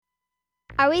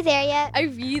Are we there yet? I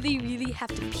really, really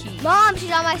have to pee. Mom, she's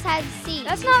on my side of the seat.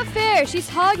 That's not fair. She's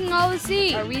hogging all the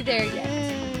seat. Are we there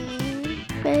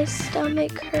yet? My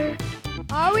stomach hurts.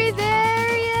 Are we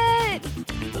there yet?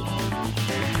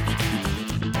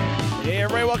 Hey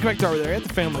everybody, welcome back to Over There,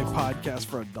 the family podcast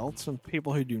for adults and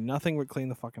people who do nothing but clean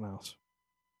the fucking house.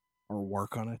 Or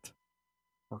work on it.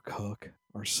 Or cook.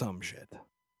 Or some shit.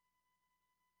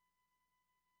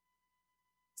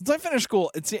 Since I finished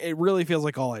school, it really feels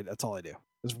like that's all I do.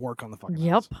 Is work on the fucking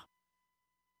house. Yep.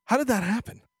 How did that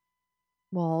happen?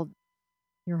 Well,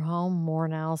 you're home more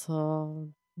now, so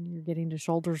you're getting to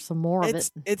shoulder some more of it.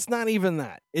 It's not even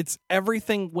that. It's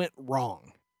everything went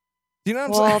wrong. Do you know what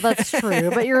I'm saying? Well, that's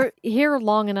true. But you're here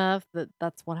long enough that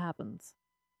that's what happens.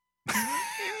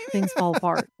 Things fall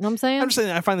apart. You know what I'm saying? I'm just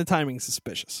saying I find the timing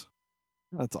suspicious.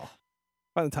 That's all.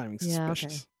 I find the timing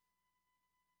suspicious. Okay.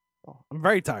 Well, I'm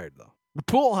very tired, though. The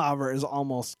pool, however, is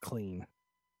almost clean.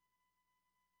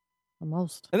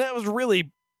 Almost. And that was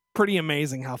really pretty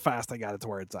amazing how fast I got it to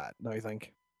where it's at, don't you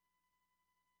think?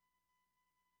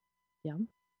 Yeah.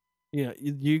 You know,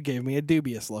 you gave me a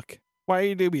dubious look. Why are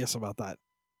you dubious about that?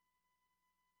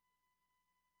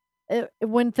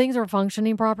 When things are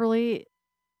functioning properly,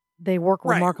 they work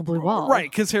remarkably well. Right,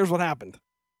 because here's what happened.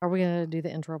 Are we going to do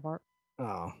the intro part?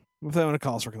 Oh, if they want to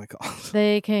call us, we're going to call us.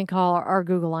 They can call our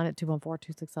Google line at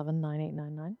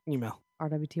 214-267-9899. Email.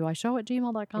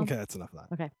 rwtyshow@gmail.com. Okay, that's enough of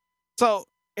that. Okay. So,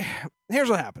 here's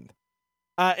what happened.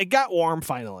 It got warm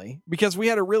finally because we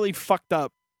had a really fucked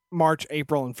up March,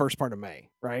 April, and first part of May,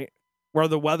 right? Where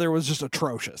the weather was just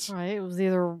atrocious. Right. It was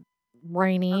either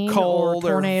raining or cold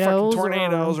or tornadoes. Or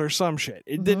tornadoes or some shit.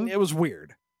 It didn't. It was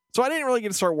weird. So I didn't really get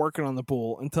to start working on the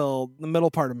pool until the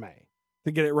middle part of May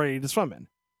to get it ready to swim in.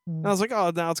 And I was like,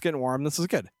 oh, now it's getting warm. This is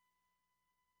good.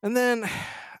 And then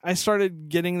I started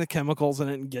getting the chemicals in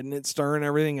it and getting it stirring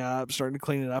everything up, starting to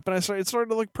clean it up. And it started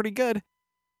to look pretty good.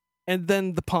 And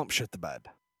then the pump shit the bed.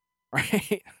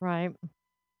 Right? Right.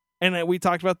 And we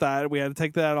talked about that. We had to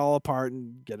take that all apart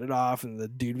and get it off. And the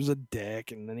dude was a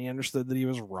dick. And then he understood that he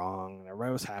was wrong. And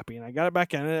everybody was happy. And I got it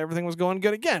back in and everything was going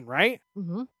good again, right?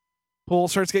 Mm-hmm. Pool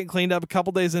starts getting cleaned up a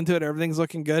couple days into it. Everything's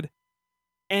looking good.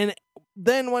 And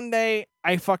then one day,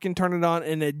 I fucking turn it on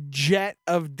and a jet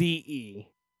of DE,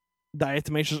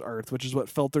 diatomaceous earth, which is what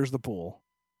filters the pool,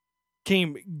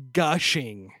 came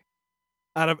gushing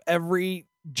out of every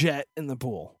jet in the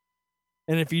pool.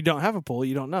 And if you don't have a pool,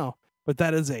 you don't know. But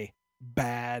that is a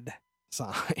bad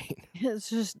sign. It's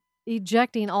just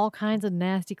ejecting all kinds of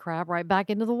nasty crap right back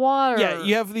into the water. Yeah,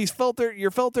 you have these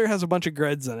your filter has a bunch of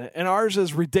grids in it, and ours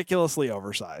is ridiculously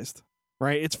oversized.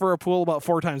 Right? It's for a pool about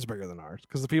 4 times bigger than ours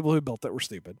because the people who built it were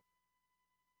stupid.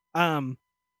 And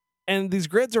these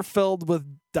grids are filled with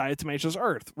diatomaceous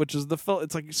earth, which is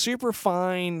it's like super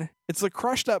fine. It's like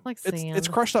crushed up. Like it's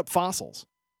crushed up fossils.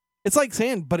 It's like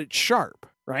sand, but it's sharp,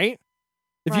 right?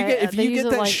 If They you use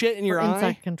get it that shit in your eye,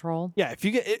 insect control. yeah, if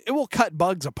you get it will cut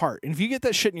bugs apart. And if you get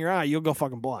that shit in your eye, you'll go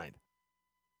fucking blind.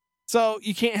 So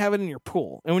you can't have it in your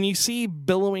pool. And when you see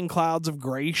billowing clouds of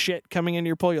gray shit coming into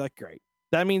your pool, you're like, great.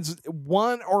 That means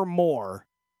one or more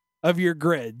of your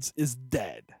grids is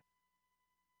dead.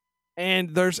 And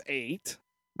there's 8,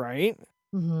 right?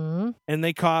 Mm-hmm. And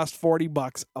they cost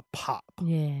 $40 a pop.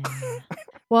 Yeah.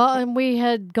 Well, and we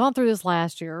had gone through this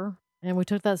last year, and we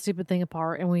took that stupid thing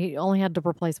apart, and we only had to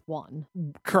replace 1.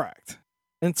 Correct.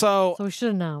 And so we should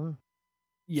have known.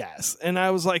 Yes. And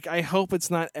I was like, I hope it's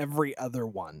not every other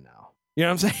one now. You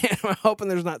know what I'm saying? I'm hoping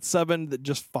there's not 7 that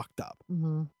just fucked up.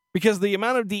 Mm-hmm. Because the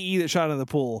amount of DE that shot in the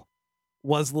pool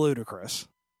was ludicrous,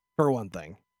 for one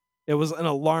thing. It was an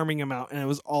alarming amount, and it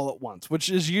was all at once, which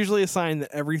is usually a sign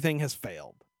that everything has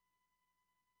failed.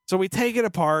 So we take it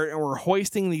apart, and we're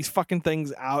hoisting these fucking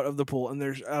things out of the pool, and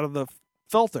there's out of the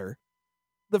filter.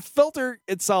 The filter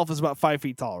itself is about 5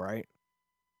 feet tall, right?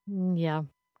 Yeah,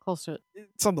 close to it.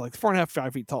 Something like 4.5,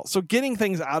 5 feet tall. So getting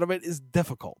things out of it is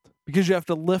difficult, because you have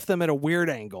to lift them at a weird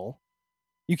angle.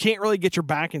 You can't really get your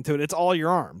back into it. It's all your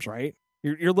arms, right?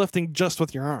 You're lifting just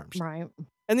with your arms. Right.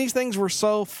 And these things were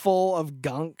so full of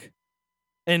gunk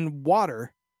and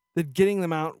water that getting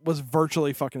them out was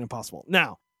virtually fucking impossible.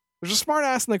 Now, there's a smart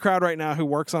ass in the crowd right now who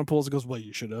works on pools and goes, well,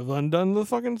 you should have undone the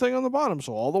fucking thing on the bottom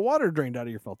so all the water drained out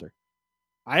of your filter.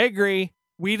 I agree.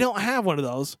 We don't have one of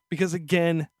those because,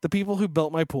 again, the people who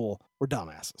built my pool were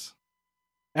dumbasses.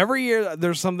 Every year,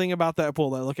 there's something about that pool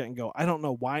that I look at and go, I don't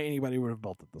know why anybody would have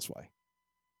built it this way.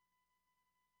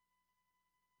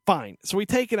 Fine. So we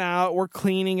take it out. We're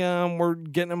cleaning them. We're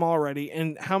getting them all ready.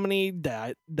 And how many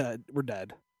were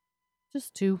dead?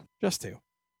 Just 2. Just 2.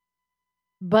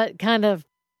 But kind of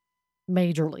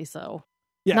majorly so.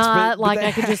 Yes, Not but like they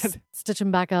I could had- just stitch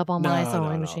them back up on my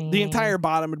sewing machine. The entire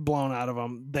bottom had blown out of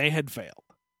them. They had failed.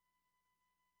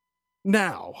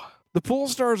 Now, the pool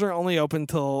stores are only open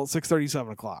till 6:30,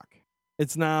 7 o'clock.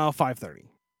 It's now 5:30.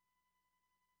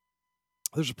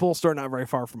 There's a pool store not very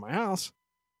far from my house,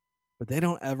 but they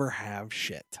don't ever have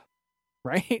shit,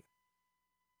 right?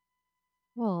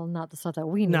 Well, not the stuff that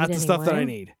we need. Not the stuff that I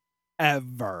anyway. need.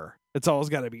 Ever. It's always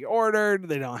got to be ordered.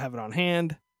 They don't have it on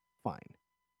hand. Fine.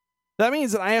 That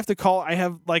means that I have to call. I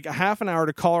have like a half an hour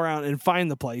to call around and find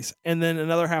the place, and then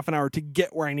another half an hour to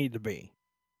get where I need to be.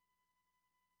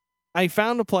 I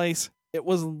found a place. It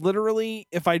was literally,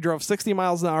 if I drove 60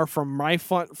 miles an hour from my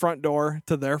front door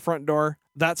to their front door,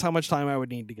 that's how much time I would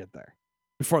need to get there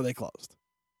before they closed.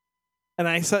 And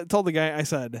I told the guy, I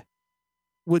said,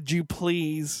 would you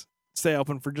please stay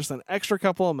open for just an extra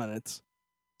couple of minutes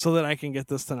so that I can get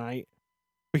this tonight?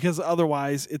 Because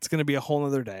otherwise it's going to be a whole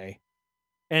nother day.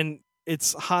 And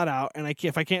it's hot out, and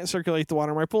if I can't circulate the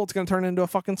water in my pool, it's going to turn into a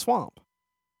fucking swamp.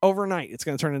 Overnight, it's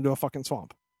going to turn into a fucking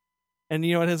swamp. And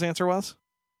you know what his answer was?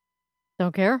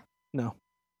 Don't care? No.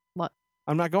 What?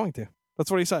 I'm not going to.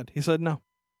 That's what he said. He said, no,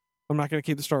 I'm not going to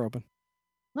keep the store open.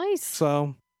 Nice.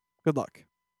 So, good luck.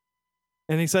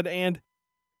 And he said, and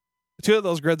 2 of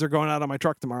those grids are going out on my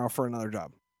truck tomorrow for another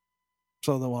job.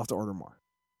 So then we'll have to order more.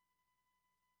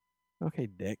 Okay,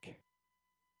 dick.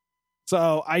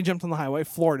 So I jumped on the highway,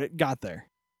 floored it, got there.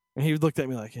 And he looked at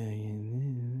me like,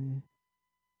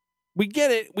 we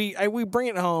get it. We bring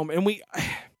it home, and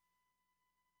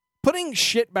putting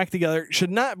shit back together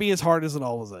should not be as hard as it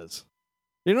always is.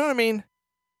 You know what I mean?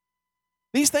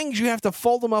 These things, you have to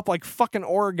fold them up like fucking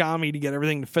origami to get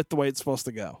everything to fit the way it's supposed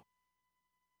to go.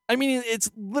 I mean,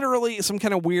 it's literally some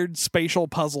kind of weird spatial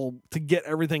puzzle to get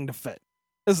everything to fit,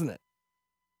 isn't it?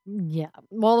 Yeah.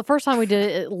 Well, the first time we did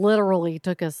it, it literally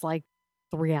took us like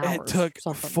 3 hours. It took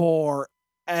something.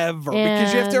 forever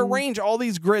because you have to arrange all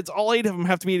these grids. All 8 of them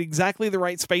have to be at exactly the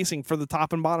right spacing for the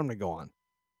top and bottom to go on.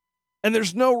 And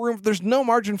there's no room, there's no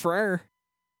margin for error.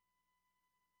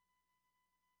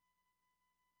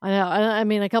 I know. I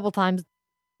mean, a couple times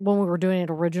when we were doing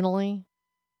it originally,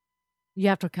 you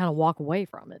have to kind of walk away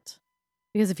from it.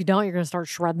 Because if you don't, you're going to start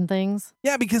shredding things.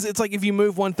 Yeah, because it's like if you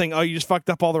move one thing, oh, you just fucked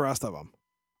up all the rest of them.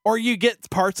 Or you get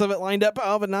parts of it lined up,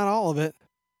 oh, but not all of it.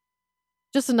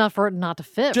 Just enough for it not to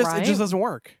fit, right? It just doesn't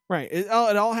work. Right. It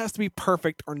all has to be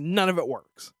perfect or none of it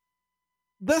works.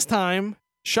 This time,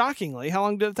 shockingly, how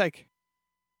long did it take?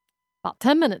 About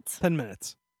 10 minutes. 10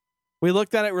 minutes. We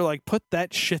looked at it, we're like, put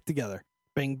that shit together.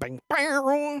 Bing, bang,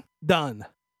 bang. Done.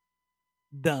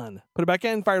 Put it back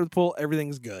in, fire the pool,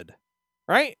 everything's good.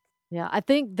 Right? Yeah, I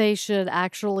think they should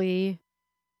actually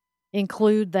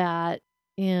include that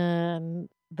in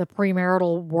the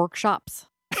premarital workshops.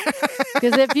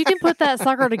 Because if you can put that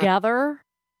sucker together...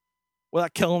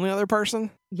 Without killing the other person?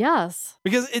 Yes.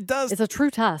 Because it does... It's a true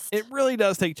test. It really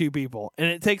does take 2 people. And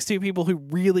it takes 2 people who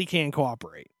really can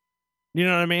cooperate. You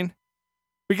know what I mean?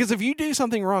 Because if you do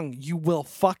something wrong, you will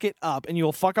fuck it up. And you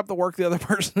will fuck up the work the other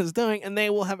person is doing. And they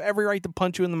will have every right to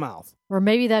punch you in the mouth. Or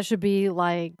maybe that should be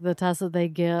like the test that they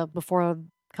give before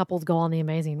couples go on The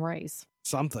Amazing Race.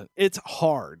 Something. It's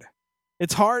hard.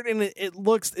 It's hard, and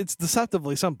it's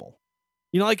deceptively simple.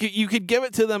 You know, like you could give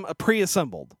it to them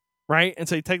pre-assembled, right? And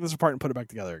say, take this apart and put it back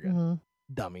together again. Mm-hmm.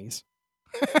 Dummies.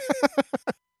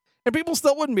 And people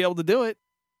still wouldn't be able to do it.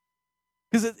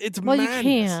 Because it's madness.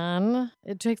 You can.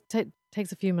 It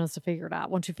takes a few minutes to figure it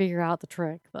out. Once you figure out the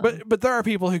trick. Then. But there are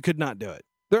people who could not do it.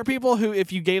 There are people who,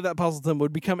 if you gave that puzzle to them,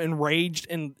 would become enraged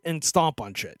and stomp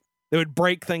on shit. They would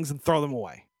break things and throw them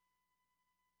away.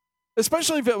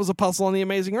 Especially if it was a puzzle on The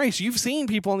Amazing Race. You've seen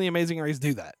people on The Amazing Race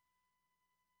do that.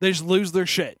 They just lose their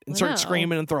shit and start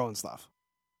screaming and throwing stuff.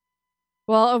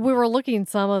 Well, we were looking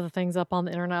some of the things up on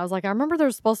the internet. I was like, I remember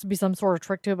there's supposed to be some sort of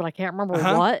trick to it, but I can't remember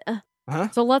what.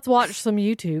 So let's watch some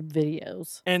YouTube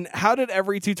videos. And how did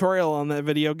every tutorial on that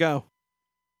video go?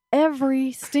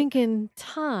 Every stinking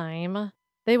time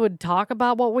they would talk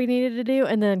about what we needed to do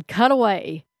and then cut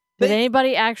away. Did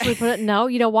anybody actually put it? No.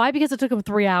 You know why? Because it took them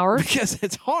 3 hours. Because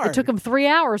it's hard. It took them 3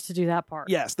 hours to do that part.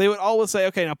 Yes. They would always say,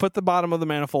 okay, now put the bottom of the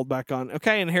manifold back on.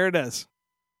 Okay, and here it is.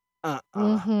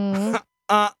 Mm-hmm.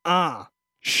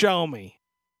 Show me.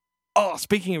 Oh,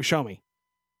 speaking of show me.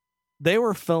 They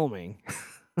were filming.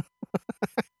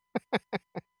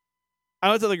 I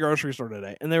went to the grocery store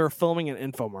today, and they were filming an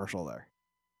infomercial there.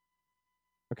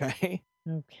 Okay?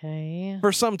 Okay.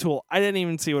 For some tool. I didn't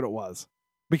even see what it was.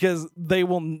 Because they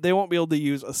won't be able to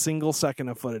use a single second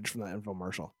of footage from that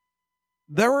infomercial.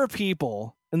 There were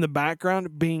people in the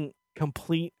background being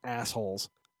complete assholes,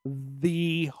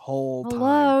 the whole time.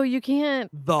 Hello, you can't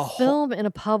The whole film in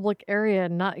a public area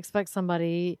and not expect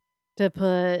somebody to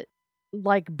put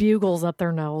like bugles up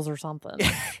their nose or something.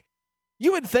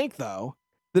 You would think, though,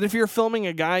 that if you're filming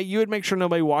a guy, you would make sure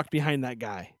nobody walked behind that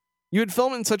guy. You would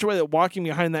film it in such a way that walking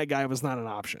behind that guy was not an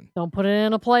option. Don't put it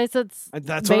in a place that's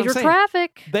what I'm major saying.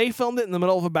 traffic. They filmed it in the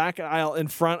middle of a back aisle in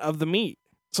front of the meet.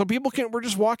 So people were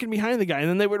just walking behind the guy, and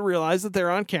then they would realize that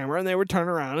they're on camera, and they would turn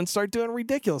around and start doing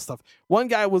ridiculous stuff. One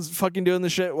guy was fucking doing the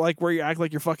shit like where you act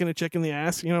like you're fucking a chick in the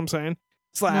ass. You know what I'm saying?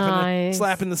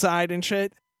 Slapping the side and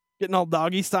shit, getting all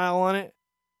doggy style on it.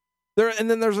 And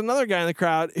then there's another guy in the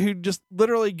crowd who just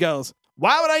literally goes,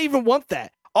 "Why would I even want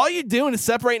that? All you're doing is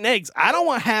separating eggs. I don't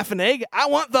want half an egg. I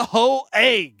want the whole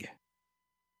egg."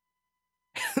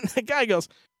 And the guy goes,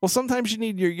 "Well, sometimes you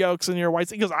need your yolks and your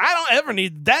whites." He goes, "I don't ever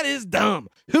need that. Is dumb.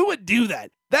 Who would do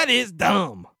that? That is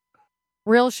dumb."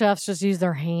 Real chefs just use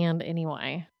their hand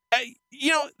anyway.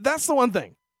 That's the one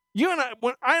thing. You and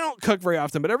I don't cook very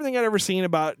often, but everything I'd ever seen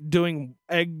about doing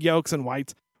egg yolks and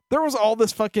whites, there was all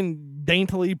this fucking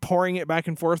daintily pouring it back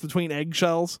and forth between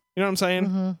eggshells. You know what I'm saying?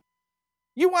 Mm-hmm.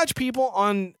 You watch people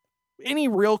on any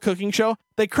real cooking show,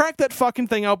 they crack that fucking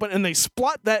thing open and they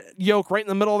splot that yolk right in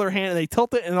the middle of their hand and they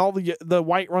tilt it and all the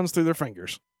white runs through their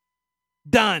fingers.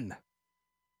 Done.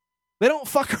 They don't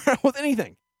fuck around with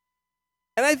anything.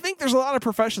 And I think there's a lot of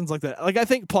professions like that. Like, I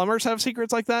think plumbers have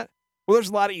secrets like that, where there's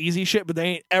a lot of easy shit, but they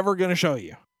ain't ever going to show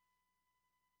you.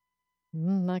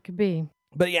 That could be.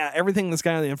 But yeah, everything this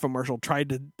guy on the infomercial tried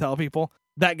to tell people,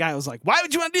 that guy was like, "Why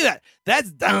would you want to do that?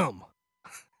 That's dumb."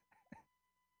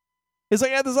 It's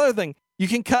like, I had this other thing. You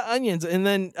can cut onions and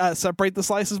then separate the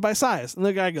slices by size. And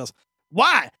the guy goes,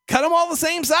 "Why? Cut them all the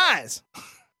same size."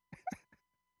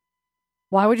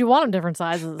 Why would you want them different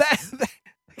sizes? The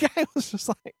guy was just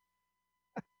like,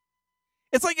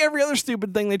 it's like every other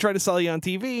stupid thing they try to sell you on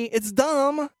TV. It's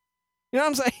dumb. You know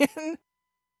what I'm saying?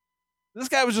 This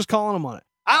guy was just calling him on it.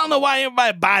 "I don't know why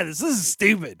anybody buy this. This is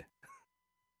stupid."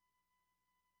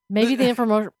 Maybe the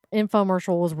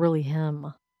infomercial was really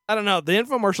him. I don't know. The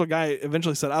infomercial guy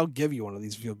eventually said, "I'll give you one of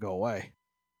these if you'll go away."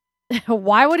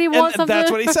 Why would he want something?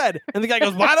 That's what he said. And the guy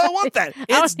goes, "Why do I want that?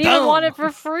 It's I don't dumb. even want it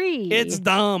for free. It's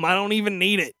dumb. I don't even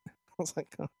need it." I was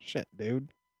like, "Oh shit,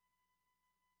 dude."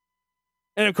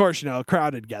 And of course, a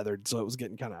crowd had gathered, so it was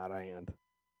getting kind of out of hand.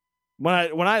 When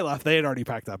I left, they had already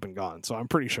packed up and gone, so I'm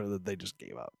pretty sure that they just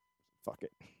gave up. Fuck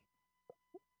it.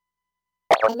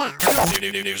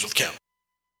 News with Kim.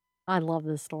 I love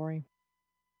this story.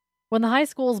 When the high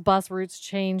school's bus routes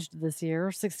changed this year,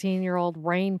 16-year-old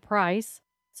Rain Price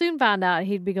soon found out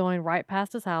he'd be going right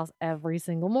past his house every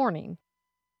single morning.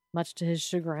 Much to his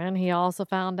chagrin, he also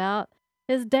found out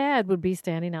his dad would be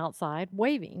standing outside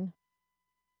waving.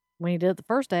 "When he did it the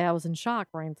first day, I was in shock,"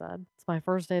 Rain said. "It's my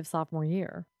first day of sophomore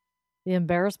year. The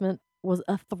embarrassment was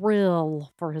a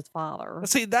thrill for his father."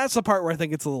 See, that's the part where I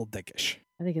think it's a little dickish.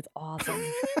 I think it's awesome.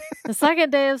 The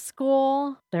second day of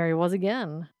school, there he was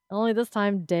again. Only this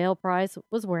time, Dale Price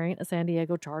was wearing a San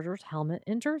Diego Chargers helmet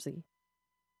and jersey.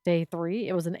 Day 3,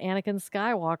 it was an Anakin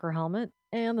Skywalker helmet,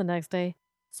 and the next day,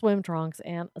 swim trunks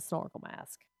and a snorkel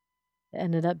mask. It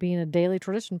ended up being a daily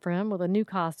tradition for him with a new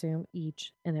costume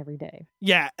each and every day.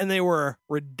 Yeah, and they were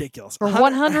ridiculous. For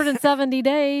 170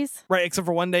 days. Right, except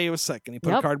for one day he was sick and he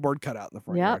put a cardboard cutout in the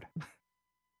front yard.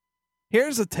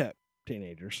 Here's a tip,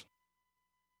 teenagers.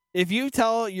 If you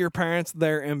tell your parents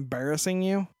they're embarrassing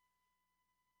you,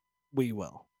 we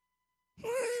will.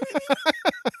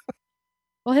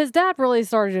 Well, his dad really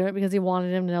started doing it because he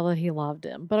wanted him to know that he loved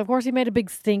him. But of course, he made a big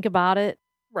stink about it,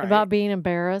 about being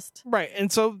embarrassed. Right.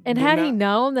 And had he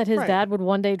known that his dad would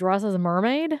one day dress as a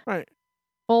mermaid,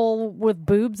 full with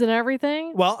boobs and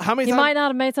everything, well, how many he times might not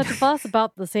have made such a fuss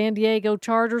about the San Diego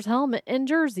Chargers helmet and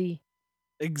jersey.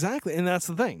 Exactly. And that's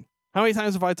the thing. How many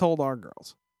times have I told our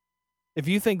girls, if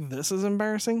you think this is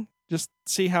embarrassing, just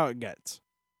see how it gets.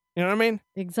 You know what I mean?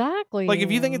 Exactly. Like,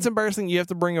 if you think it's embarrassing, you have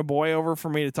to bring a boy over for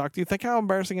me to talk to you. Think how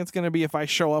embarrassing it's going to be if I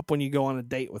show up when you go on a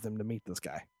date with him to meet this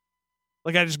guy.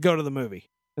 Like, I just go to the movie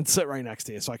and sit right next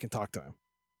to you so I can talk to him.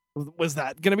 Was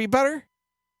that going to be better?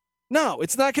 No,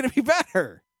 it's not going to be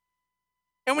better.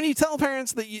 And when you tell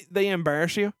parents that they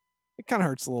embarrass you, it kind of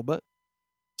hurts a little bit.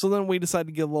 So then we decided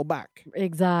to give a little back.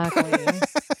 Exactly.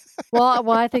 Well,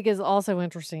 what I think is also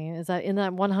interesting is that in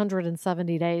that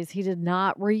 170 days, he did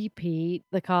not repeat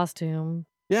the costume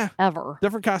ever.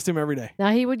 Different costume every day.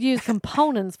 Now, he would use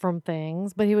components from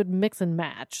things, but he would mix and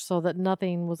match so that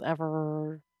nothing was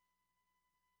ever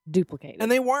duplicated. And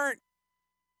they weren't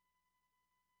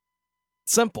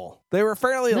simple. They were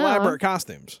fairly elaborate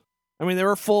costumes. I mean, they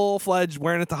were full-fledged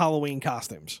wearing it to Halloween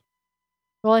costumes.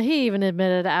 Well, he even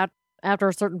admitted after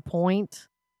a certain point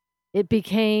it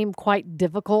became quite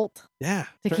difficult Yeah.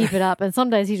 to keep it up. And some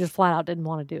days he just flat out didn't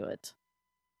want to do it.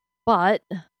 But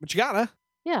But you gotta.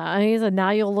 yeah, and he said now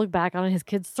you'll look back on it. His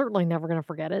kids certainly never going to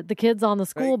forget it. The kids on the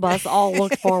school bus all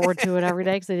looked forward to it every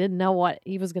day because they didn't know what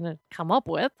he was going to come up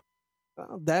with.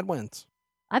 Well, Dad wins.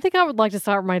 I think I would like to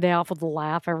start my day off with a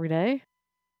laugh every day.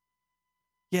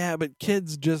 Yeah, but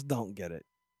kids just don't get it.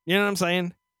 You know what I'm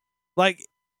saying? Like,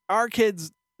 our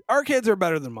kids are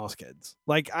better than most kids.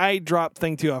 Like, I drop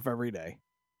thing 2 off every day,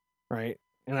 right?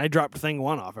 And I drop thing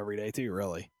 1 off every day too,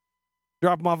 really.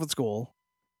 Drop them off at school.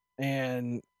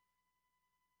 And,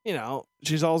 you know,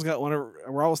 she's always got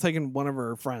we're always taking one of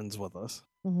her friends with us.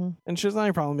 Mm-hmm. And she doesn't have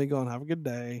any problem with me going, have a good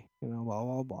day, you know, blah,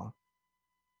 blah, blah.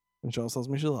 And she always tells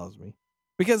me she loves me.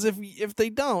 Because if they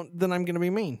don't, then I'm going to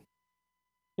be mean.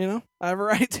 You know, I have a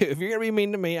right to. If you're going to be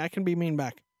mean to me, I can be mean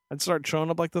back. I'd start showing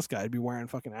up like this guy. I'd be wearing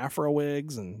fucking afro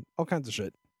wigs and all kinds of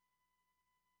shit.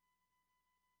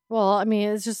 Well, I mean,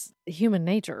 it's just human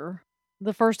nature.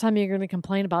 The first time you're going to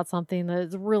complain about something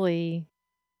that's really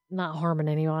not harming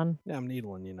anyone. Yeah, I'm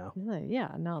needling, you know. You're like,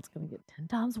 yeah, now it's going to get 10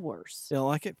 times worse. You don't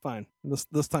like it? Fine.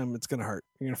 This time it's going to hurt.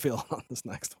 You're going to feel it on this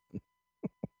next one.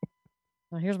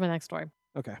 Now, here's my next story.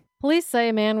 Okay. Police say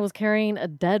a man was carrying a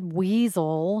dead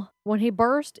weasel when he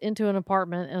burst into an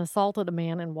apartment and assaulted a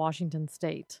man in Washington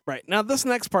State. Right. Now, this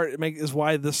next part is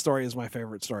why this story is my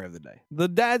favorite story of the day. The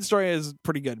dad story is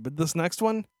pretty good, but this next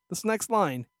one, this next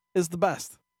line is the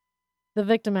best. The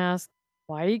victim asked,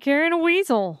 "Why are you carrying a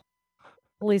weasel?"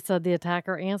 Police said the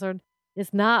attacker answered,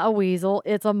 "It's not a weasel,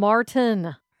 it's a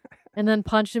marten," and then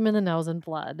punched him in the nose and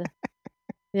fled.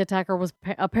 The attacker was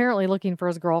apparently looking for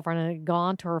his girlfriend and had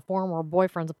gone to her former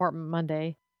boyfriend's apartment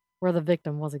Monday, where the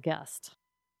victim was a guest.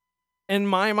 In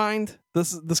my mind,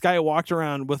 this guy walked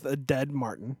around with a dead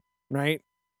marten, right?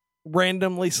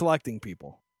 Randomly selecting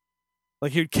people.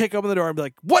 Like, he'd kick open the door and be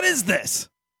like, "What is this?"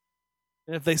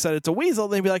 And if they said it's a weasel,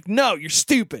 they'd be like, "No, you're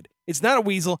stupid. It's not a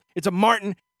weasel. It's a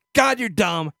marten. God, you're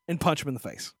dumb," and punch him in the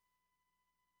face.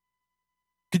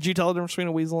 Could you tell the difference between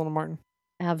a weasel and a marten?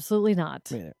 Absolutely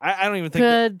not. I don't even think.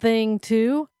 Good thing,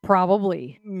 too?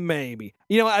 Probably. Maybe.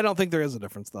 You know, I don't think there is a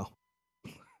difference, though.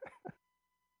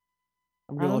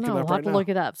 I'm I going to don't look know. it We'll up have right to now. look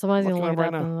it up. Somebody's going to look it up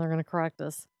right now. and they're going to correct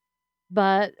us.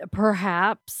 But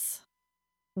perhaps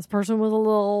this person was a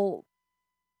little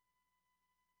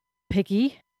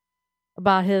picky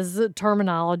about his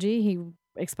terminology. He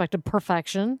expected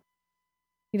perfection.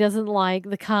 He doesn't like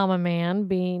the common man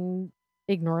being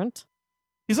ignorant.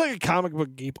 He's like a comic book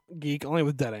geek, only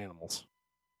with dead animals.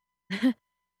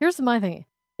 Here's my thing.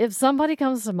 If somebody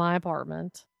comes to my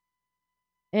apartment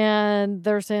and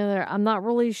they're standing there, I'm not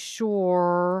really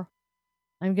sure.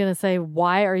 I'm going to say,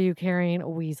 "Why are you carrying a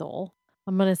weasel?"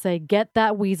 I'm going to say, "Get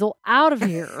that weasel out of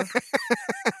here."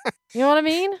 You know what I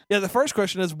mean? Yeah, the first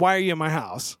question is, why are you in my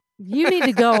house? You need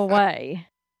to go away.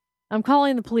 I'm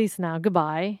calling the police now.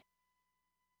 Goodbye.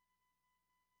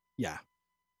 Yeah.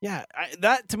 Yeah,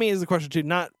 that to me is the question, too.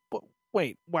 Not,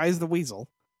 wait, why is the weasel?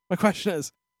 My question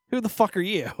is, who the fuck are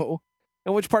you?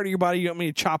 And which part of your body do you want me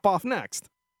to chop off next?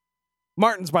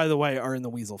 Martens, by the way, are in the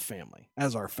weasel family,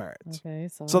 as are ferrets. Okay,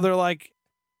 So they're like,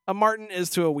 a marten is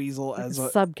to a weasel like as a a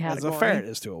subcategory. ferret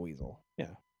is to a weasel.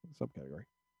 Yeah, subcategory.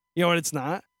 You know what it's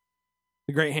not?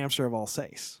 The great hamster of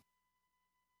Alsace.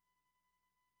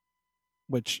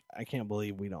 Which I can't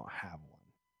believe we don't have one.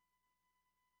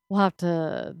 We'll have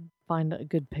to find a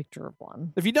good picture of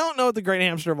one. If you don't know what the great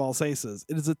hamster of Alsace is,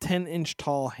 it is a 10-inch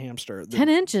tall hamster 10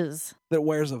 inches. that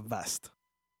wears a vest.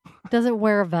 Doesn't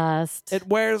wear a vest. It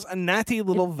wears a natty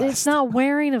little vest. It's not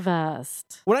wearing a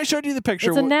vest. When I showed you the picture,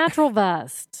 It's a natural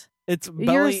vest. It's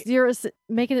belly. You're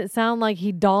making it sound like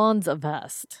he dons a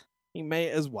vest. He may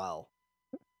as well.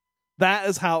 That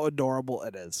is how adorable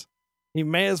it is. He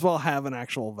may as well have an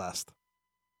actual vest.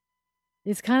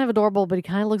 He's kind of adorable, but he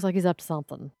kind of looks like he's up to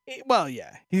something. Well,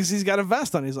 yeah. He's got a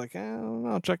vest on. He's like, I don't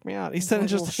know, check me out. He's like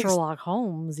just a Sherlock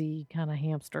Holmes-y kind of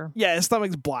hamster. Yeah, his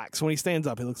stomach's black, so when he stands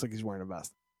up, he looks like he's wearing a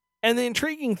vest. And the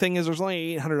intriguing thing is there's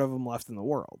only 800 of them left in the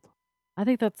world. I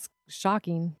think that's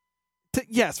shocking.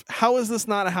 Yes, how is this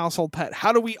not a household pet?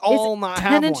 How do we all not have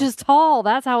 10 one? inches tall.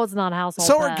 That's how it's not a household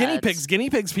So pet. are guinea pigs.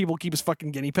 Guinea pigs people keep as fucking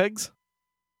guinea pigs.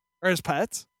 Or as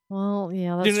pets. Well,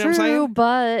 yeah, Do that's you know what I'm true, saying?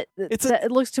 but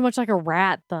It looks too much like a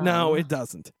rat, though. No, it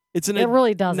doesn't. It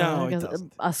really doesn't. No, Like it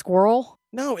doesn't. A squirrel?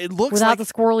 No, it looks Without like the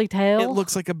squirrely tail? it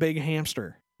looks like a big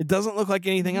hamster. It doesn't look like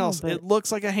anything No, else. but- It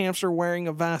looks like a hamster wearing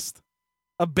a vest.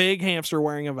 A big hamster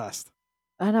wearing a vest.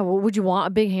 I know. Would you want a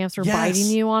big hamster Yes.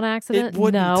 biting you on accident? It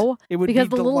wouldn't. No, It would because be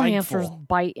the little delightful. hamsters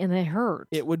bite and they hurt.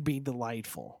 It would be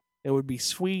delightful. It would be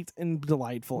sweet and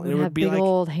delightful. And We'd it would have be big like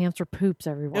old hamster poops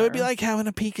everywhere. it would be like having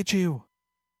a Pikachu.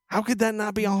 How could that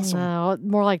not be awesome? No,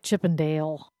 more like Chip and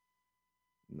Dale.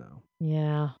 No.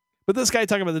 Yeah. But this guy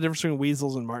talking about the difference between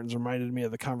weasels and martins reminded me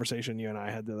of the conversation you and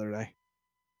I had the other day.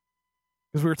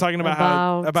 Because we were talking about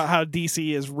how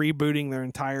DC is rebooting their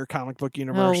entire comic book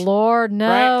universe. Oh, Lord,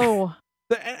 no.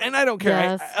 Right? And I don't care.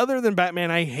 Yes. Other than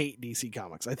Batman, I hate DC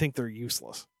comics. I think they're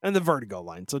useless. And the Vertigo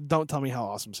line. So don't tell me how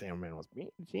awesome Sandman was.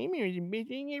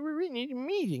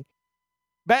 Amazing.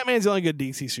 Batman's the only good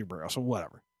DC superhero, so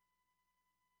whatever.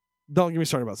 Don't get me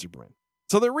started about Superman.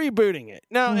 So they're rebooting it.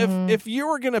 Now, if you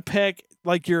were going to pick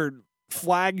like your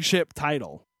flagship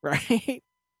title, right?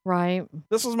 Right.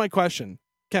 This was my question.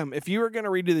 Kim, if you were going to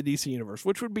redo the DC universe,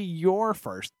 which would be your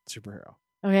first superhero?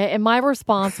 Okay, and my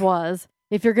response was,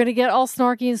 if you're going to get all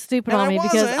snarky and stupid And on I me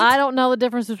because wasn't. I don't know the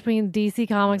difference between DC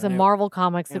Comics and Marvel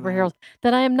Comics superheroes,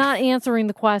 then I am not answering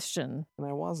the question. And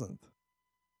I wasn't.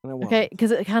 Okay,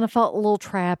 because it kind of felt a little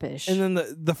trappish. And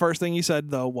then the first thing you said,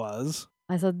 though, was?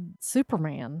 I said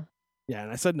Superman. Yeah,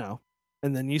 and I said no.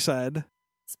 And then you said?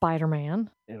 Spider-Man.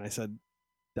 And I said,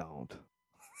 don't.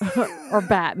 Or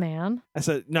Batman. I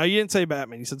said, no, you didn't say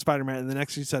Batman. You said Spider-Man. And the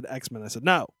next you said X-Men. I said,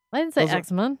 no. I didn't say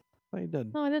X-Men. No, you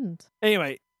did. No, I didn't.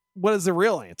 Anyway, what is the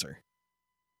real answer?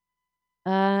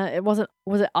 Was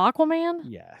it Aquaman?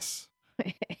 Yes.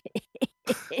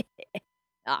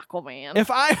 Aquaman.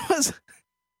 If I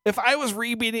was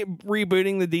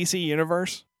rebooting the DC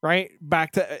universe, right,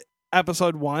 back to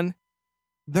episode 1,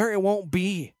 there it won't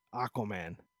be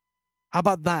Aquaman. How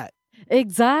about that?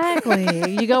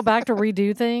 Exactly. You go back to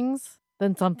redo things,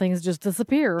 then some things just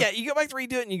disappear. Yeah, you go back to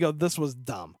redo it and you go, this was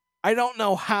dumb. I don't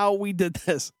know how we did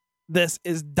this. This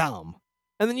is dumb.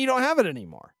 And then you don't have it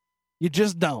anymore. You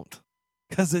just don't.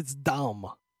 Because it's dumb.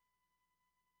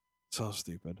 So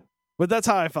stupid. But that's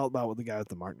how I felt about with the guy with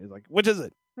the Martin. He's like, which is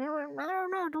it? I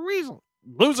don't know the reason.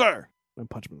 Loser! And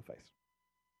punch him in the face.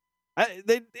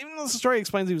 Even though the story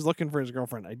explains he was looking for his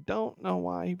girlfriend, I don't know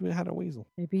why he had a weasel.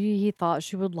 Maybe he thought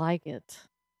she would like it.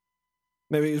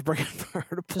 Maybe he was bringing her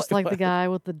to play Just like with. the guy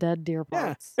with the dead deer Yeah,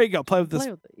 parts. there you go. Play with this.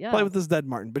 Yeah. Play with this dead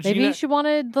Martin. But maybe she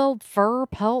wanted the fur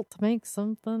pelt to make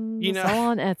something to sell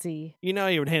on Etsy. You know,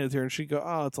 he would hand it to her and she'd go,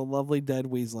 "Oh, it's a lovely dead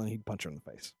weasel," and he'd punch her in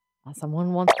the face.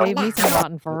 Someone once gave me some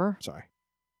rotten fur. Sorry.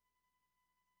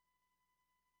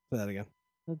 Say that again.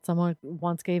 Someone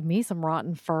once gave me some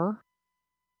rotten fur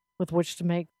with which to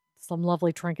make some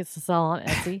lovely trinkets to sell on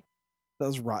Etsy. That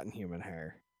was rotten human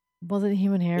hair. Wasn't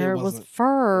human hair. It was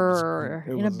fur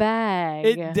in a bag.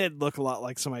 It did look a lot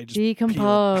like somebody just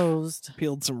decomposed.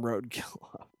 Peeled some roadkill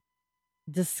up.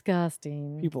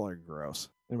 Disgusting. People are gross.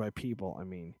 And by people, I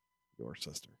mean your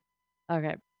sister.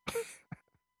 Okay.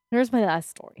 Here's my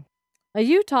last story. A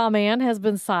Utah man has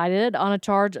been cited on a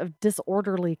charge of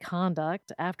disorderly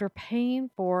conduct after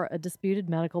paying for a disputed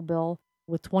medical bill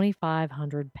with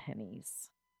 2,500 pennies.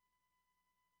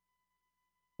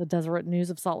 The Deseret News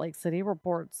of Salt Lake City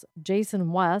reports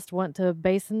Jason West went to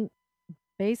Basin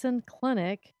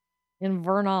Clinic in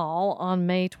Vernal on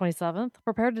May 27th,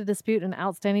 prepared to dispute an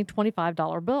outstanding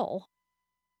 $25 bill.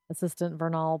 Assistant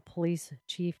Vernal Police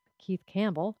Chief Keith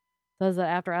Campbell says that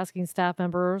after asking staff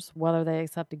members whether they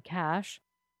accepted cash,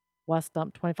 West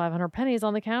dumped 2,500 pennies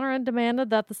on the counter and demanded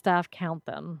that the staff count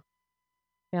them.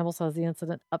 Campbell says the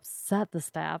incident upset the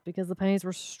staff because the pennies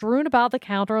were strewn about the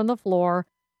counter and the floor,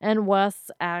 and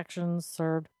West's actions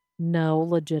served no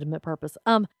legitimate purpose.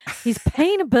 He's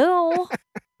paying a bill.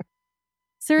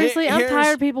 Seriously, I'm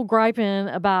tired of people griping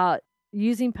about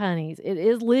using pennies. It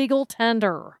is legal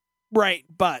tender. Right,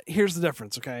 but here's the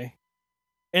difference, okay?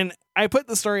 And I put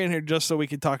the story in here just so we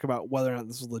could talk about whether or not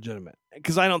this is legitimate,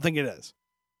 because I don't think it is.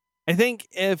 I think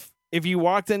if you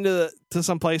walked to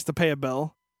some place to pay a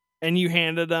bill and you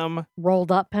handed them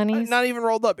rolled up pennies, not even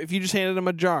rolled up, if you just handed them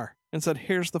a jar and said,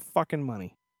 "Here's the fucking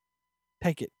money.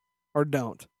 Take it or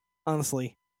don't."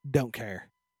 Honestly, don't care.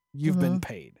 You've been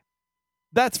paid.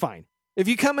 That's fine. If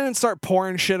you come in and start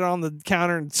pouring shit on the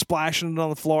counter and splashing it on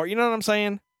the floor, you know what I'm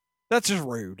saying? That's just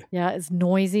rude. Yeah, it's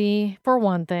noisy for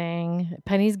one thing.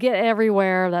 Pennies get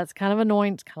everywhere. That's kind of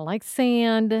annoying. It's kind of like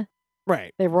sand.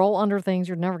 Right. They roll under things.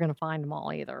 You're never going to find them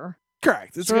all either.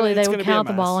 Correct. Surely they would count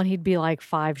them all and he'd be like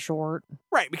 5 short.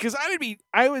 Right, because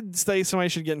I would say somebody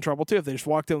should get in trouble too if they just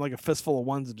walked in like a fistful of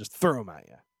ones and just threw them at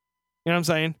you. You know what I'm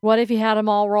saying? What if you had them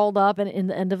all rolled up and in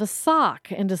the end of a sock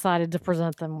and decided to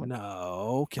present them?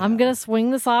 No. Okay. I'm going to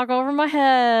swing the sock over my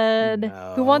head.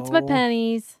 No. Who wants my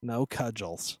pennies? No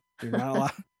cudgels. You're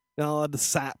not allowed to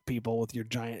sap people with your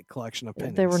giant collection of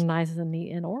pennies. If they were nice and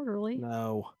neat and orderly.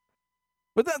 No.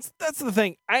 But that's the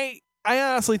thing. I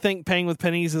honestly think paying with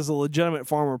pennies is a legitimate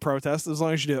form of protest as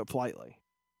long as you do it politely.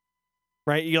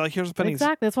 Right? You're like, here's the pennies.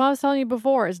 Exactly. That's what I was telling you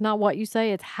before. It's not what you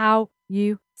say, it's how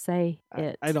you Say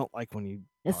it. I don't like when you.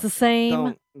 It's talk. the same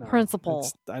Don't- no,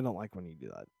 principle. I don't like when you do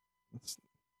that.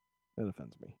 It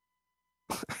offends me.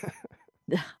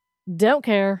 Don't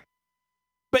care.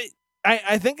 But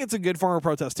I think it's a good form of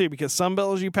protest too, because some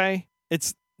bills you pay,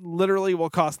 it's literally will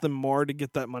cost them more to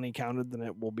get that money counted than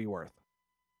it will be worth.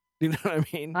 Do you know what I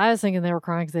mean? I was thinking they were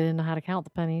crying because they didn't know how to count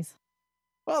the pennies.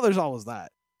 Well, there's always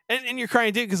that. And you're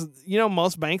crying too, because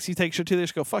most banks you take shit to, they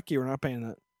just go, fuck you, we're not paying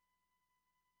that.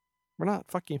 We're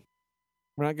not. Fuck you.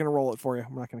 We're not going to roll it for you.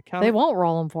 We're not going to count it. They won't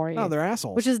roll them for you. No, they're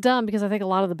assholes. Which is dumb because I think a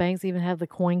lot of the banks even have the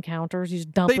coin counters. You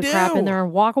just dump They the crap in do. there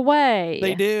and walk away.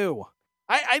 They do.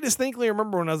 I distinctly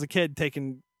remember when I was a kid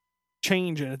taking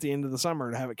change in at the end of the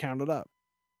summer to have it counted up.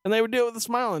 And they would do it with a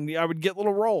smile, and I would get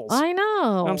little rolls. I know. You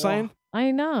know what I'm saying?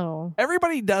 I know.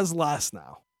 Everybody does less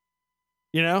now.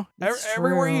 That's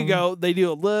Everywhere you true. go, they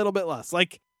do a little bit less.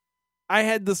 Like, I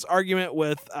had this argument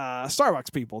with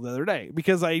Starbucks people the other day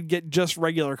because I get just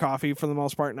regular coffee for the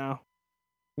most part now.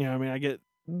 I get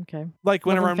Okay. like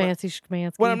whenever I'm fancy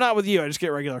schmancy. when I'm not with you, I just get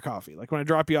regular coffee. Like when I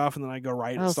drop you off and then I go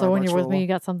right at Starbucks. So when you're for a with me, little- you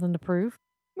got something to prove?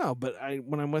 No, but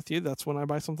when I'm with you, that's when I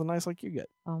buy something nice like you get.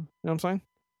 Oh. You know what I'm saying?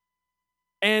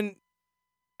 And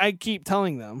I keep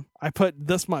telling them I put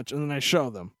this much, and then I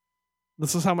show them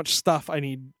this is how much stuff I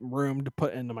need room to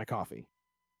put into my coffee.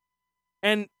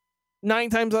 And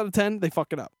 9 times out of 10, they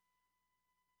fuck it up.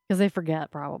 Because they forget,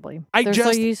 probably. I They're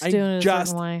just, so used to I doing it a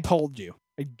just certain way. told you.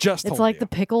 I just told It's like you. the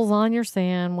pickles on your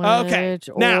sandwich. Okay,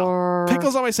 now, or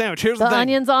pickles on my sandwich. Here's the the thing.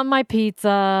 onions on my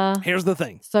pizza. Here's the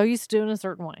thing. So used to doing it a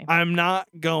certain way. I'm not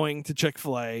going to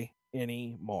Chick-fil-A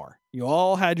anymore. You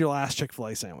all had your last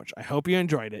Chick-fil-A sandwich. I hope you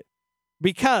enjoyed it.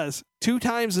 Because 2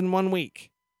 times in 1 week,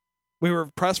 we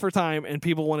were pressed for time and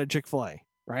people wanted Chick-fil-A,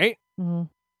 right? Mhm.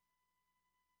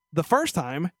 The first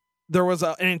time, there was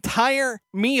an entire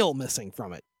meal missing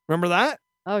from it. Remember that?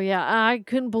 Oh, yeah. I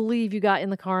couldn't believe you got in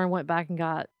the car and went back and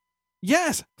got.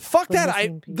 Yes. Fuck The that.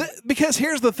 missing piece. Because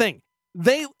here's the thing.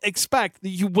 They expect that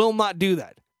you will not do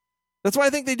that. That's why I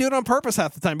think they do it on purpose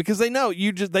half the time, because they know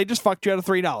they just fucked you out of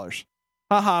 $3.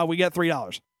 Haha, we got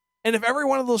 $3. And if every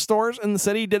one of those stores in the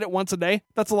city did it once a day,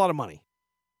 that's a lot of money.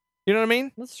 You know what I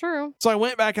mean? That's true. So I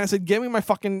went back and I said, give me my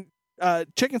fucking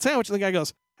chicken sandwich. And the guy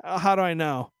goes, how do I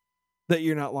know that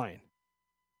you're not lying?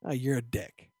 Oh, you're a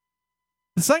dick.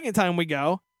 The second time we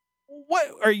go,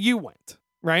 you went,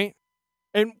 right?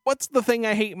 And what's the thing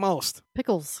I hate most?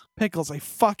 Pickles. Pickles. I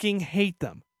fucking hate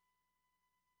them.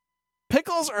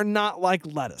 Pickles are not like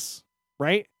lettuce,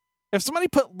 right? If somebody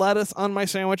put lettuce on my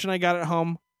sandwich and I got it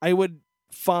home, I would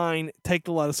take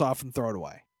the lettuce off and throw it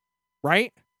away,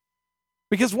 right?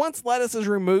 Because once lettuce is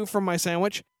removed from my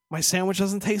sandwich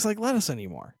doesn't taste like lettuce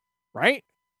anymore, right?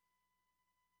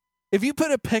 If you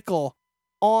put a pickle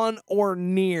on or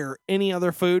near any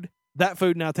other food, that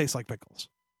food now tastes like pickles.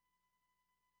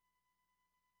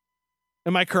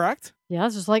 Am I correct? Yeah,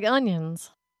 it's just like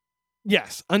onions.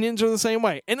 Yes, onions are the same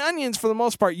way. And onions, for the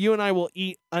most part, you and I will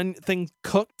eat things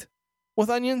cooked with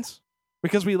onions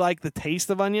because we like the taste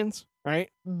of onions, right?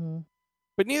 Mm-hmm.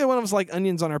 But neither one of us like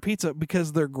onions on our pizza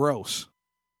because they're gross.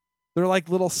 They're like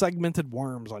little segmented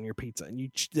worms on your pizza,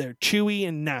 and they're chewy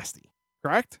and nasty,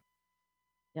 correct?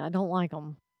 Yeah, I don't like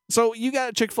them. So you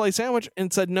got a Chick-fil-A sandwich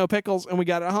and said no pickles, and we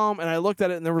got it home, and I looked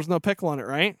at it, and there was no pickle on it,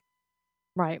 right?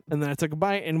 Right. And then I took a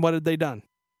bite, and what had they done?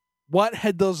 What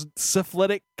had those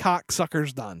syphilitic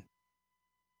cocksuckers done?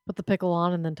 Put the pickle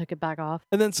on and then took it back off.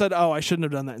 And then said, oh, I shouldn't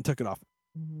have done that, and took it off.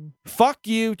 Mm-hmm. Fuck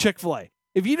you, Chick-fil-A.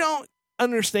 If you don't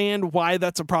understand why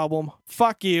that's a problem,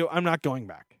 fuck you, I'm not going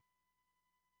back.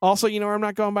 Also, you know where I'm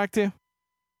not going back to?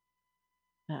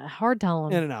 Hard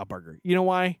telling. In-N-Out Burger. You know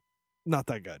why? Not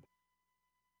that good.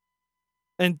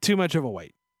 And too much of a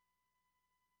wait.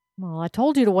 Well, I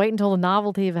told you to wait until the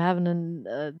novelty of having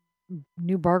a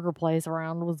new burger place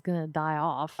around was going to die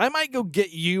off. I might go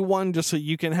get you one just so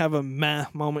you can have a meh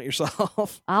moment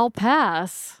yourself. I'll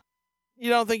pass. You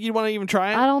don't think you'd want to even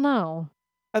try it? I don't know.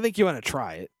 I think you want to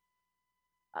try it.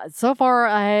 So far,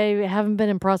 I haven't been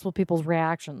impressed with people's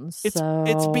reactions. It's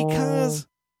because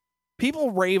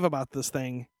people rave about this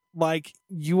thing like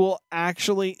you will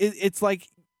actually... It's like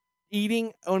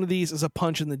eating one of these is a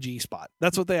punch in the G-spot.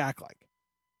 That's what they act like.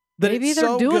 That maybe it's they're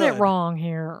so doing it good. wrong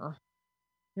here.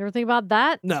 You ever think about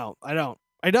that? No, I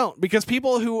don't. Because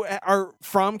people who are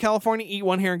from California eat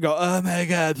one here and go, oh my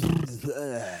God,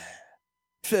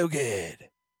 so good.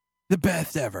 The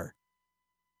best ever.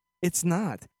 It's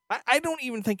not. I don't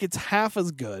even think it's half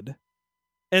as good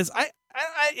as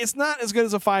it's not as good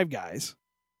as a Five Guys.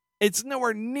 It's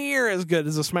nowhere near as good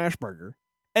as a Smash Burger.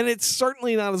 And it's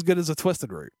certainly not as good as a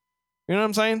Twisted Root. You know what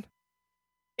I'm saying?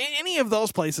 Any of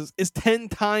those places is 10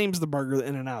 times the burger that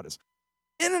In-N-Out is.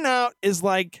 In-N-Out is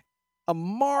like a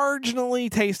marginally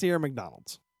tastier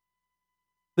McDonald's.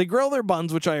 They grill their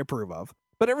buns, which I approve of,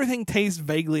 but everything tastes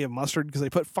vaguely of mustard because they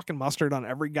put fucking mustard on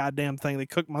every goddamn thing. They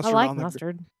cook mustard I like on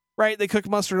mustard. Right, they cook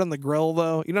mustard on the grill,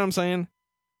 though. You know what I'm saying?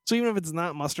 So even if it's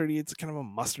not mustardy, it's kind of a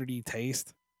mustardy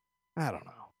taste. I don't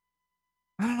know.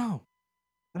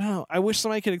 I wish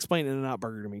somebody could explain In-N-Out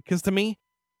Burger to me. Because to me,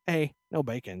 hey, no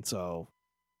bacon, so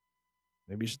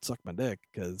maybe you should suck my dick.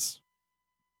 Because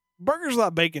burgers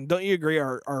without bacon, don't you agree,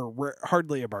 are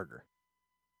hardly a burger?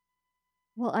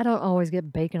 Well, I don't always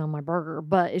get bacon on my burger,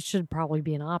 but it should probably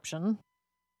be an option.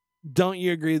 Don't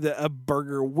you agree that a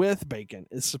burger with bacon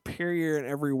is superior in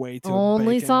every way to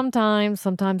Only bacon? sometimes.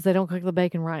 Sometimes they don't cook the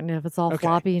bacon right, and if it's all Okay.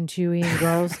 floppy and chewy and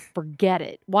gross, forget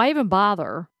it. Why even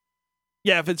bother?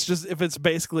 Yeah, if it's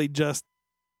basically just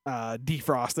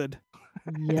defrosted,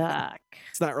 Yuck.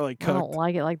 it's not really I cooked. don't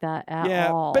like it like that at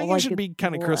all. Bacon Like should be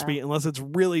kind of crispy unless it's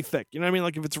really thick. You know what I mean?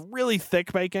 Like if it's really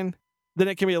thick bacon, then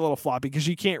it can be a little floppy because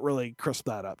you can't really crisp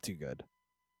that up too good.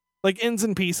 Like ends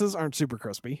and pieces aren't super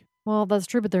crispy. Well, that's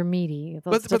true, but they're meaty.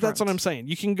 But that's what I'm saying.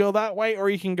 You can go that way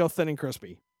or you can go thin and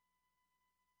crispy.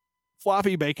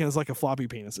 Floppy bacon is like a floppy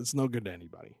penis. It's no good to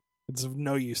anybody. It's of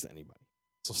no use to anybody.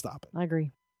 So stop it. I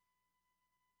agree.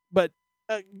 But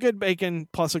a good bacon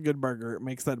plus a good burger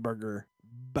makes that burger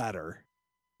better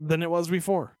than it was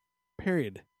before.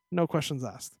 Period. No questions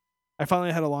asked. I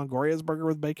finally had a Longoria's burger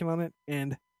with bacon on it,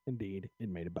 and indeed, it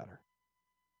made it better.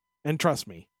 And trust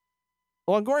me,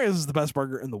 Longoria's is the best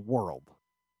burger in the world.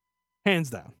 Hands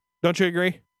down. Don't you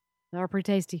agree? They're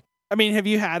pretty tasty. I mean, have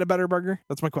you had a better burger?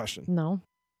 That's my question. No.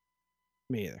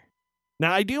 Me either.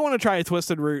 Now, I do want to try a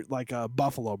twisted root like a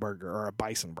buffalo burger or a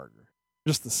bison burger,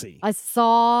 just to see. I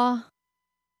saw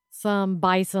some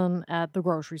bison at the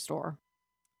grocery store.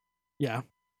 Yeah.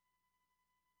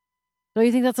 Don't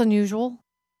you think that's unusual?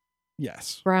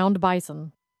 Yes. Ground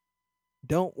bison.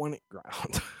 Don't want it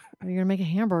ground. You're going to make a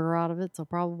hamburger out of it, so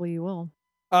probably you will.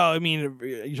 Oh, I mean,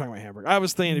 you're talking about hamburger. I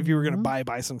was thinking if you were going to Mhm. buy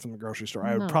bison from the grocery store,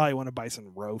 I would No. probably want a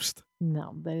bison roast.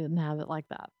 No, they didn't have it like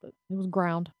that, but it was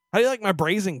ground. How do you like my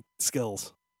braising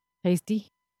skills? Tasty.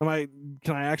 Can I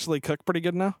actually cook pretty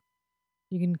good now?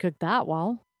 You can cook that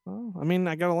well. Well, I mean,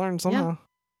 I got to learn somehow.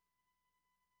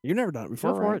 You've never done it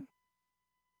before, Go for right? it.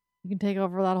 You can take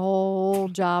over that whole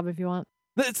job if you want.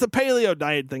 It's the paleo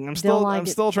diet thing. I'm Don't like I'm it.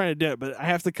 still trying to do it, but I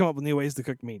have to come up with new ways to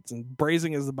cook meats, and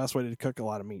braising is the best way to cook a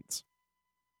lot of meats.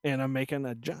 And I'm making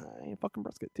a giant fucking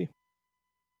brisket too.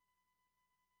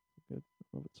 Good,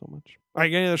 I love it so much. All right,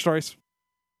 got any other stories?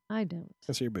 I don't.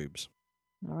 I see your boobs.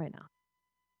 Not right now.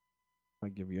 I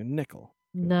give you a nickel.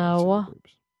 Good, I see your No.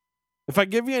 boobs. If I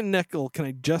give you a nickel, can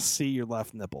I just see your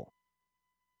left nipple?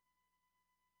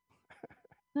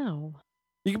 No.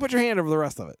 You can put your hand over the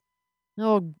rest of it.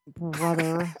 Oh,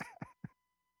 brother.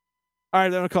 All right,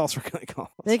 then call us. We're going to call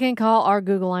us. They can call our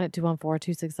Google line at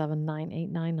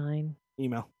 214-267-9899.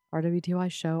 Email.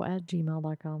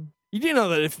 rwtyshow@gmail.com. You do know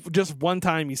that if just one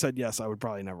time you said yes, I would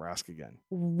probably never ask again.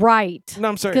 Right. No,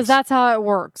 I'm serious. Because that's how it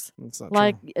works. That's not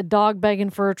Like true. a dog begging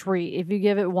for a treat. If you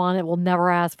give it one, it will never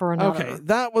ask for another. Okay,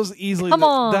 that was easily Come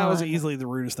that was on. easily the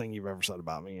rudest thing you've ever said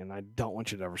about me, and I don't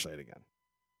want you to ever say it again.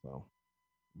 So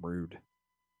rude. Did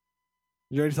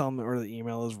you already tell them where the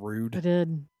email is? Rude. I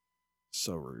did.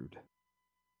 So rude.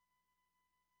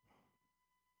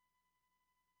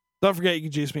 Don't forget you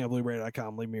can juice me at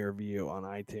blueberry.com. Leave me a review on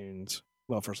iTunes.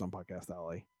 Well, for some podcast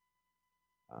alley.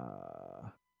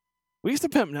 We used to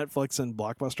pimp Netflix and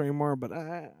Blockbuster anymore, but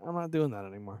I'm not doing that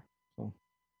anymore. So,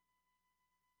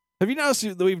 have you noticed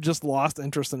that we've just lost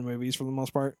interest in movies for the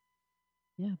most part?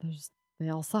 Yeah, they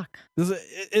all suck. Is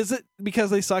it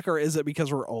because they suck, or is it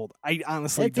because we're old? I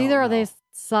honestly It's don't either know. they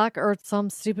suck or it's some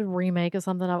stupid remake of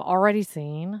something I've already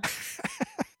seen.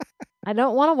 I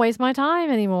don't want to waste my time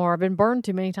anymore. I've been burned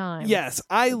too many times. Yes,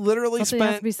 I literally Something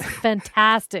has spent to be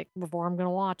fantastic before I'm going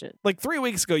to watch it. like 3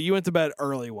 weeks ago. You went to bed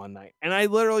early one night, and I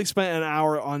literally spent an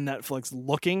hour on Netflix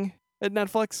looking at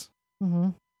Netflix Mm-hmm.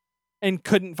 and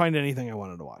couldn't find anything I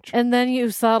wanted to watch. And then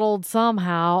you settled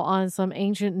somehow on some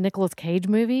ancient Nicolas Cage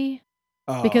movie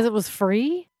Oh, because it was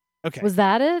free. okay, Was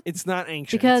that it? it's not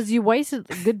ancient Because you wasted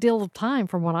a good deal of time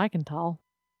from what I can tell.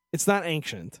 it's not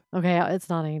ancient. Okay, it's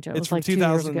not ancient. It It's was from like 2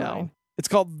 years 2009. ago. It's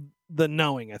called The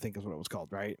Knowing, I think is what it was called,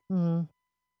 right? Mm.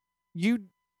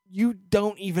 You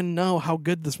don't even know how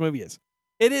good this movie is.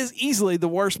 It is easily the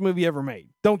worst movie ever made.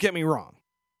 Don't get me wrong.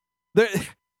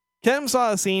 Kim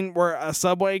saw a scene where a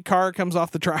subway car comes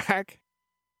off the track.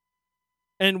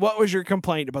 And what was your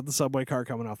complaint about the subway car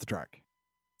coming off the track?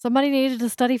 Somebody needed to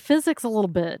study physics a little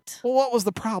bit. Well, what was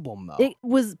the problem, though? It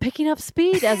was picking up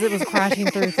speed as it was crashing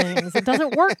through things. It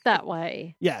doesn't work that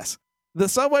way. Yes. The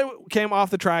subway came off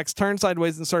the tracks, turned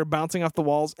sideways, and started bouncing off the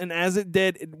walls. And as it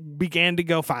did, it began to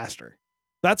go faster.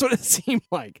 That's what it seemed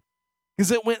like.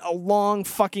 Because it went a long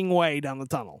fucking way down the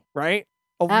tunnel, right?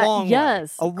 A long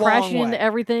yes. way. A long crashing way. into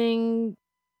everything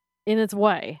in its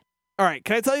way. All right,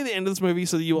 can I tell you the end of this movie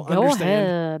so that you will Go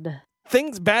understand? ahead.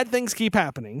 Bad things keep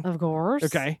happening. Of course.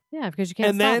 Okay. Yeah, because you can't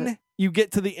And stop then it. you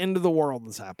get to the end of the world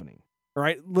that's happening. All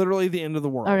right? Literally the end of the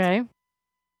world. Okay.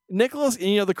 Nicholas,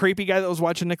 the creepy guy that was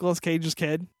watching Nicolas Cage's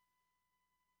kid?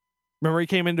 Remember he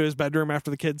came into his bedroom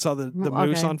after the kid saw the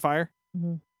moose Okay. on fire?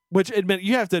 Mm-hmm. Which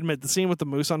you have to admit, the scene with the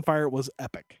moose on fire was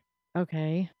epic.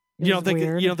 Okay. You don't think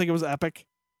weird. it was epic?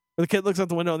 Where the kid looks out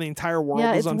the window and the entire world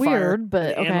Yeah, is it's on fire. weird,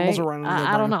 but and the animals are running.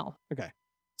 I don't know. Okay.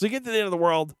 So you get to the end of the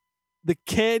world. The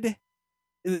kid,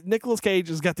 Nicolas Cage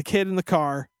has got the kid in the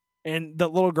car and the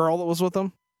little girl that was with him. You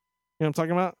know what I'm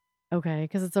talking about? Okay,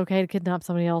 because it's okay to kidnap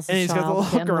somebody else's And he's got the child little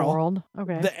to get into the girl. world.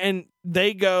 Okay. And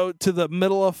they go to the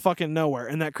middle of fucking nowhere,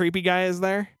 and that creepy guy is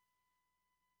there.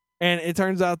 And it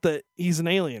turns out that he's an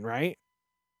alien, right?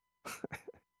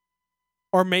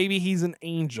 Or maybe he's an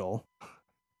angel.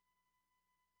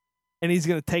 And he's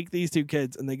going to take these two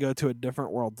kids, and they go to a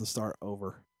different world to start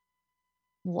over.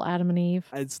 Little Adam and Eve.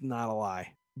 It's not a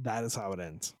lie. That is how it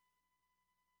ends.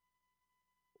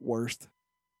 Worst.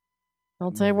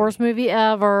 Don't say movie. worst movie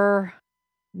ever.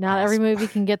 Not every Awesome. movie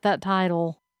can get that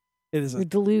title. It is You're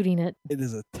diluting it. It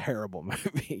is a terrible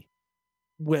movie.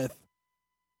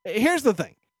 Here's the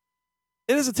thing.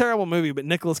 It is a terrible movie, but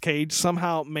Nicolas Cage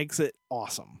somehow makes it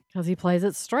awesome. Because he plays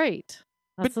it straight.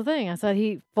 That's the thing. I said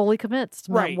he fully commits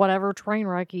to Right. whatever train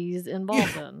wreck he's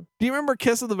involved in. Do you remember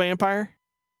Kiss of the Vampire?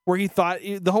 Where he thought,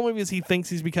 the whole movie is he thinks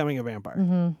he's becoming a vampire.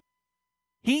 Mm-hmm.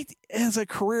 He has a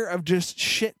career of just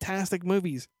shit-tastic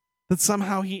movies that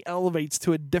somehow he elevates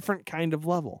to a different kind of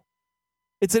level.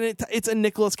 It's a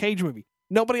Nicolas Cage movie.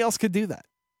 Nobody else could do that.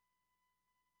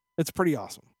 It's pretty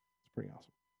awesome.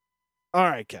 All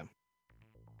right, Kim.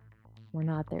 We're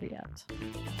not there yet.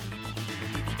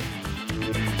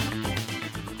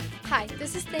 Hi,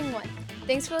 this is Thing One.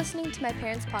 Thanks for listening to my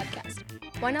parents' podcast.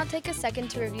 Why not take a second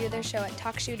to review their show at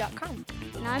talkshoe.com?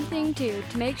 And I'm Thing Two.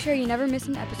 To make sure you never miss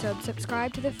an episode,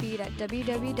 subscribe to the feed at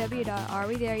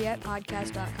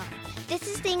www.arewethereyetpodcast.com. This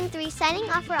is Thing 3 signing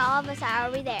off for all of us at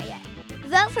Are We There Yet?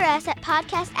 Vote for us at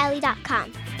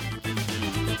podcastalley.com.